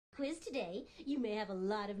quiz today. You may have a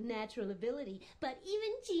lot of natural ability, but even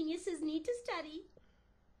geniuses need to study.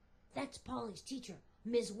 That's Polly's teacher,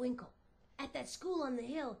 Miss Winkle. At that school on the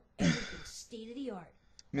hill, everything's state-of-the-art.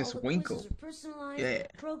 Miss All the Winkle. quizzes are personalized, Yeah.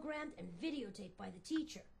 programmed, and videotaped by the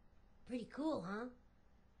teacher. Pretty cool, huh?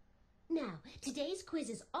 Now, today's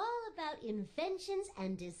quiz is all about inventions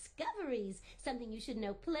and discoveries, something you should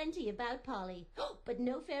know plenty about, Polly. But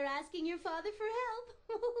no fair asking your father for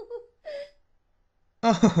help.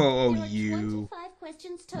 Oh, There are you. 25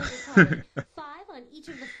 questions total, Polly. 5 on each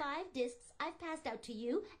of the 5 discs I've passed out to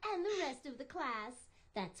you and the rest of the class.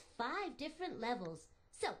 That's 5 different levels.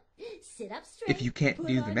 So, sit up straight. If you can't put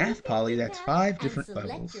do on the your math, Polly, thinking that's cap, 5 and different select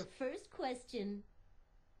levels. your first question.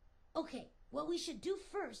 Okay, what we should do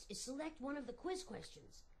first is select one of the quiz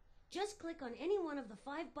questions. Just click on any one of the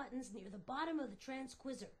 5 buttons near the bottom of the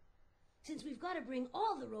transquizzer. Since we've got to bring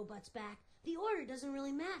all the robots back, the order doesn't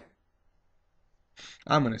really matter.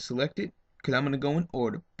 I'm gonna select it, because I'm gonna go in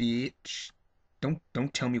order, bitch.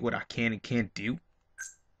 Don't tell me what I can and can't do.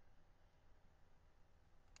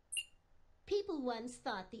 People once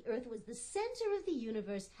thought the Earth was the center of the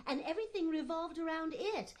universe and everything revolved around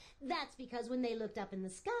it. That's because when they looked up in the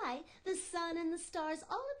sky, the sun and the stars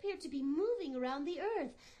all appeared to be moving around the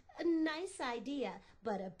Earth. A nice idea,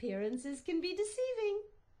 but appearances can be deceiving.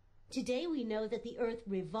 Today we know that the Earth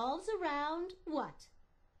revolves around what?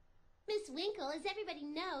 Miss Winkle, as everybody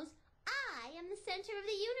knows, I am the center of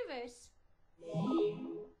the universe.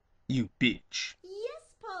 You bitch.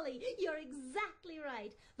 Yes, Polly, you're exactly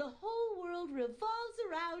right. The whole world revolves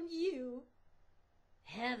around you.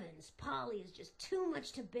 Heavens, Polly is just too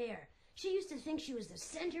much to bear. She used to think she was the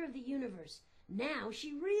center of the universe. Now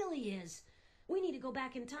she really is. We need to go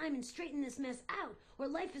back in time and straighten this mess out, or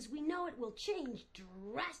life as we know it will change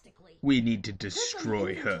drastically. We need to Click destroy on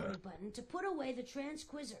the her. inventory button to put away the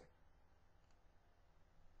transquizzer.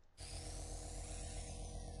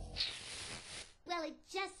 Well, it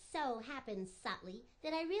just so happens, Sotley,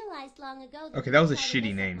 that I realized long ago that Okay, that was a you tried to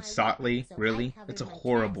shitty mess up name. my Sotley? record, so Really? I covered That's a my tracks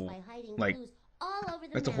horrible, by hiding like, clues all over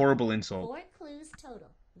the that's a map. horrible insult. 4 clues total.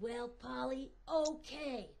 Well, Polly,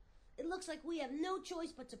 okay. It looks like we have no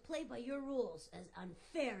choice but to play by your rules, as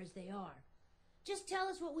unfair as they are. Just tell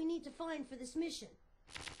us what we need to find for this mission.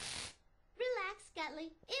 Relax, Gutley.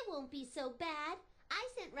 It won't be so bad. I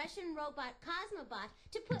sent Russian robot Cosmobot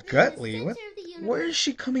to put me in the Gutley? center What? of the universe. Where is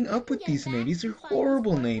she coming up with these names? These are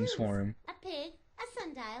horrible names for him. A pig, a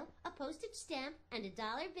sundial, a postage stamp, and a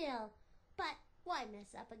dollar bill. But why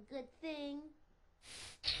mess up a good thing?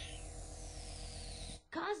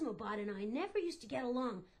 Cosmobot and I never used to get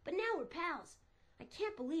along, but now we're pals. I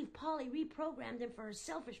can't believe Polly reprogrammed him for her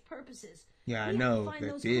selfish purposes. Yeah, I We have to know, find that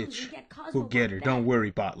those clues bitch. and get We'll Cosmobot get her. back. Don't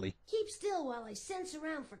worry, Botley. Keep still while I sense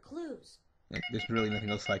around for clues. There's really nothing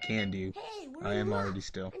else I can do. Hey, we're I in am luck. already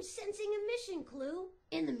still. I'm sensing a mission clue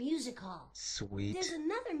in the music hall. Sweet. There's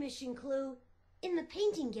another mission clue in the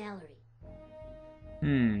painting gallery.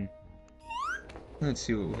 Let's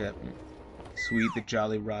see what we have. Sweet, the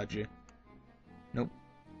Jolly Roger. Nope.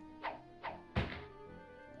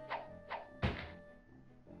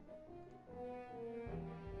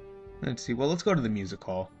 Let's see. Well, let's go to the music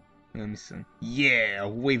hall. Let me see. Yeah,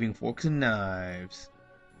 waving forks and knives.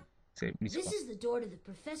 Say music This hall. is the door to the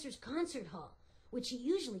professor's concert hall, which he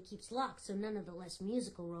usually keeps locked so none of the less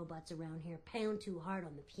musical robots around here pound too hard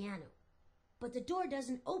on the piano. But the door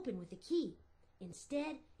doesn't open with a key.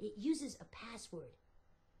 Instead, it uses a password.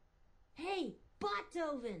 Hey,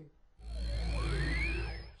 Beethoven!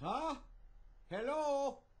 Huh?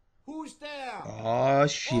 Hello? Who's there? Aw,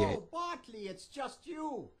 shit. Oh, Bartley, it's just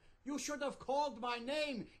you. You should have called my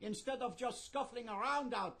name instead of just scuffling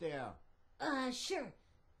around out there. Sure.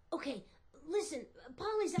 Okay, listen,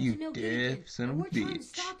 Polly's up You to no good deaf again, son and of a we're trying to bitch.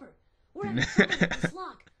 stop her. We're having trouble with this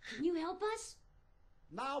lock. Can you help us?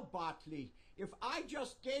 Now, Bartley, if I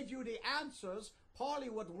just gave you the answers, Polly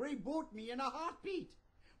would reboot me in a heartbeat.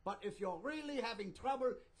 But if you're really having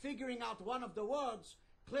trouble figuring out one of the words,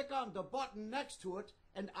 click on the button next to it,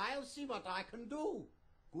 and I'll see what I can do.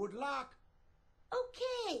 Good luck.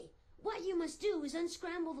 Okay. What you must do is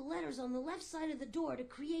unscramble the letters on the left side of the door to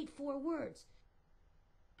create 4 words.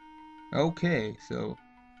 Okay, so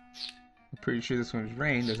I'm pretty sure this one's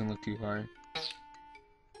rain. Doesn't look too hard.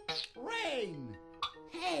 Rain.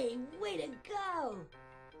 Hey, way to go!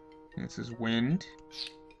 This is wind.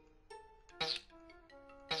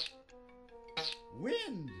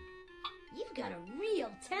 Wind. You've got a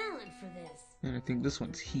real talent for this. And I think this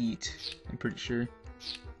one's heat. I'm pretty sure.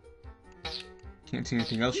 Can't see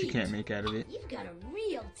anything else you Heat. can't make out of it. You've got a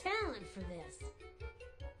real talent for this.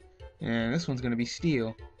 And this one's gonna be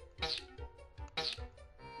steel.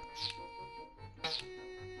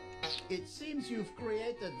 It seems you've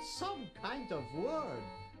created some kind of word,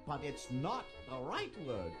 but it's not the right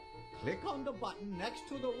word. Click on the button next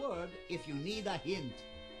to the word if you need a hint.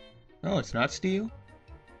 Oh, it's not steel?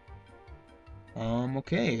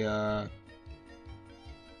 Okay,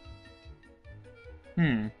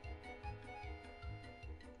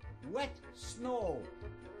 Wet snow.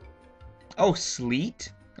 Oh,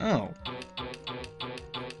 sleet? Oh.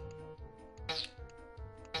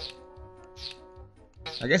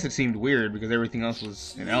 I guess it seemed weird because everything else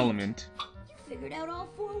was an element. You figured out all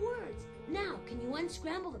 4 words. Now, can you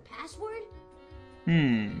unscramble the password?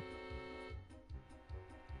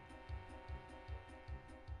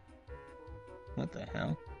 What the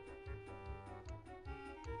hell?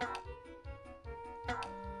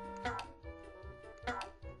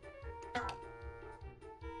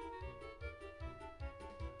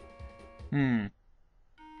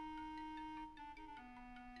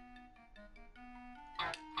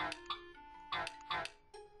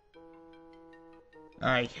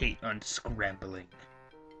 I hate unscrambling.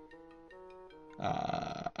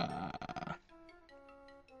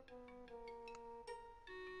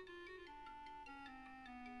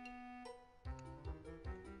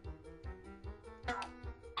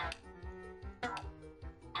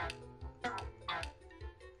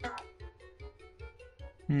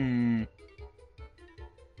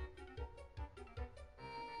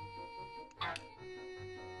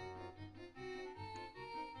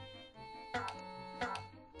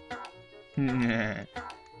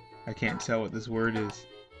 I can't tell what this word is.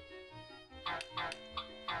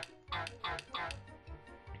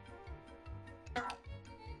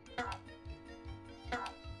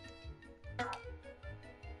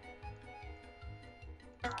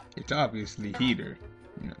 It's obviously heater.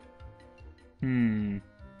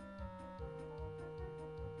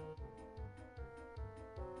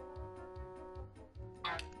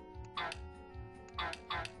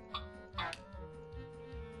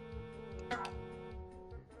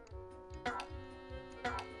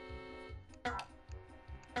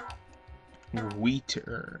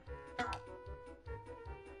 Wheater.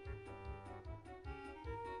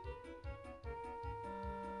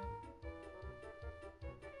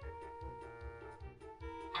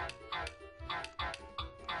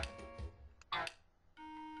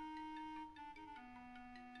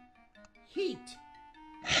 Heat.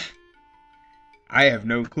 I have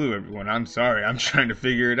no clue, everyone. I'm sorry. I'm trying to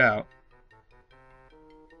figure it out.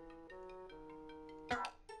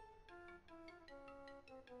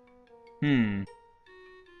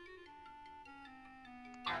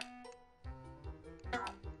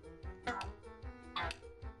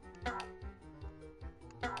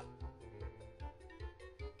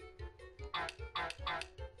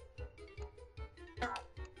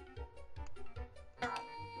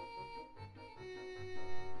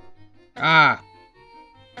 Ah!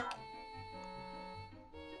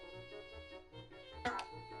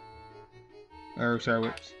 Oh, sorry,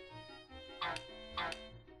 whoops.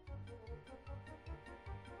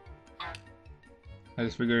 I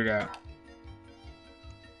just figured it out.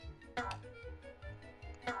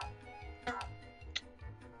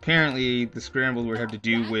 Apparently, the scrambled word had to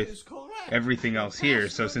do with everything else here,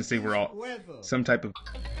 so since they were all some type of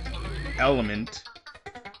element,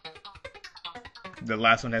 the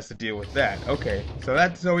last one has to deal with that. Okay, so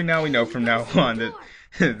now we know from now on that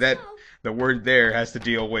that the word there has to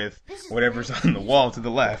deal with whatever's on the wall to the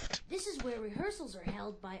left. This is where rehearsals are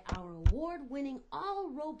held by our award-winning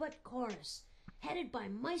all-robot chorus, headed by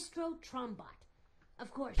Maestro Trombot.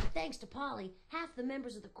 Of course, thanks to Polly, half the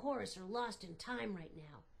members of the chorus are lost in time right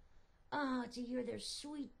now. Ah, to hear their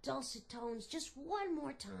sweet dulcet tones just one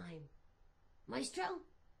more time. Maestro?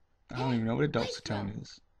 I don't even know what a dulcet tone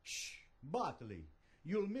is. Shh, Bartley.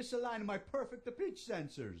 You'll misalign my perfect pitch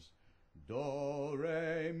sensors. Do,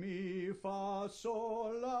 re, mi, fa,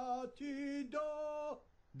 sol, la, ti, do.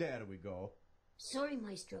 There we go. Sorry,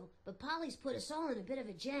 Maestro, but Polly's put us all in a bit of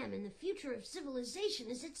a jam, and the future of civilization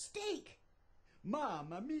is at stake.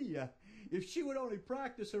 Mamma mia! If she would only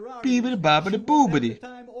practice her art, Beebity bobbity boobity. the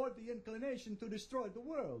time or the inclination to destroy the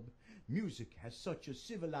world. Music has such a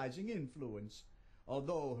civilizing influence.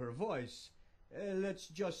 Although her voice, let's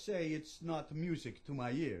just say it's not music to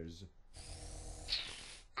my ears.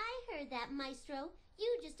 I heard that, Maestro.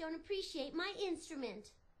 You just don't appreciate my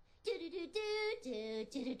instrument.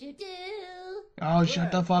 Do-do-do-do-do-do-do-do. Oh,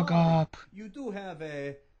 shut the fuck up. You do have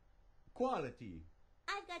a quality.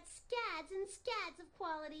 I've got scads and scads of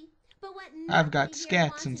quality. But what I've got nobody here scats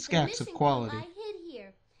wants and is the scats of missing quality. gold I hid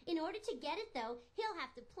here. In order to get it, though, he'll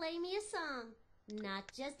have to play me a song.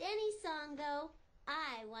 Not just any song, though.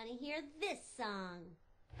 I want to hear this song.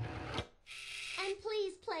 And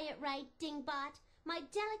please play it right, Dingbot. My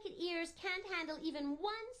delicate ears can't handle even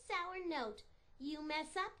one sour note. You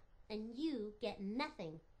mess up, and you get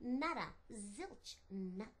nothing. Nada. Zilch.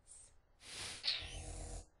 Nuts.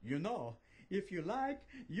 You know, if you like,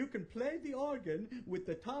 you can play the organ with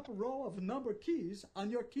the top row of number keys on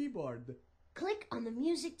your keyboard. Click on the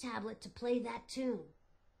music tablet to play that tune.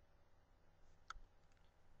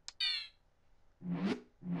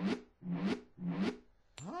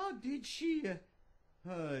 How did she...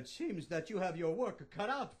 it seems that you have your work cut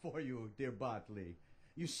out for you, dear Bartley.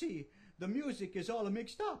 You see, the music is all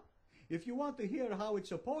mixed up. If you want to hear how it's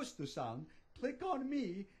supposed to sound, click on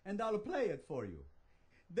me and I'll play it for you.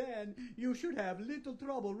 Then you should have little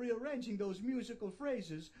trouble rearranging those musical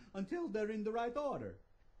phrases until they're in the right order.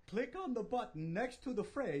 Click on the button next to the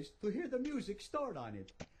phrase to hear the music stored on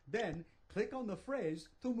it. Then click on the phrase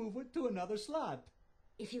to move it to another slot.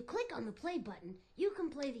 If you click on the play button, you can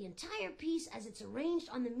play the entire piece as it's arranged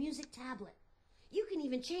on the music tablet. You can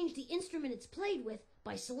even change the instrument it's played with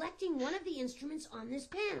by selecting one of the instruments on this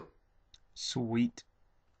panel. Sweet.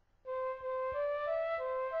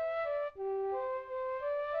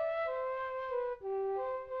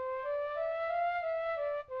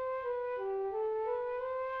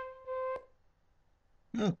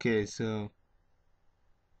 Okay, so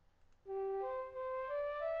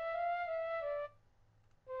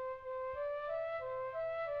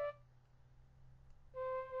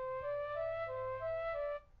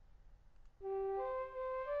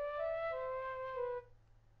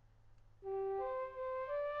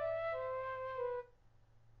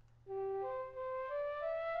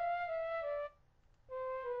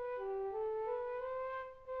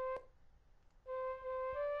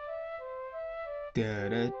da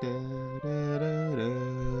da da da da da.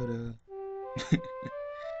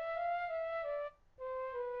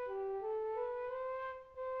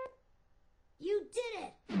 You did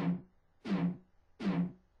it!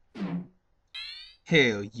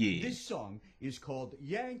 Hell yeah. This song is called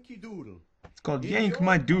Yankee Doodle. It's called In Yank your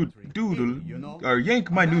My country, Doodle, you know, or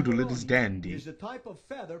Yank My Noodle, it is macaroni dandy. is the type of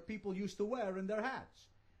feather people used to wear in their hats.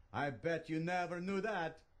 I bet you never knew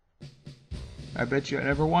that. I bet you I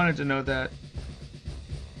never wanted to know that.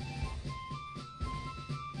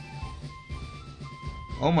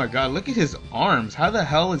 Oh my god, look at his arms. How the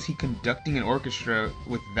hell is he conducting an orchestra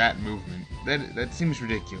with that movement? That seems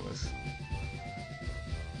ridiculous.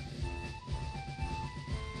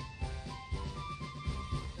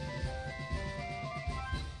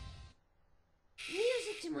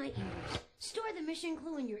 Music to my ears. Store the mission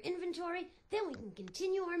clue in your inventory, then we can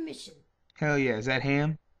continue our mission. Hell yeah, is that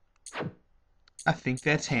ham? I think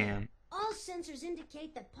that's ham. All sensors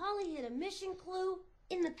indicate that Polly hid a mission clue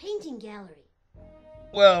in the painting gallery.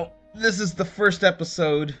 Well, this is the first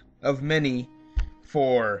episode of many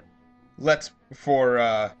for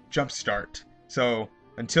Jumpstart. So,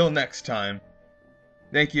 until next time,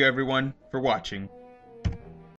 thank you everyone for watching.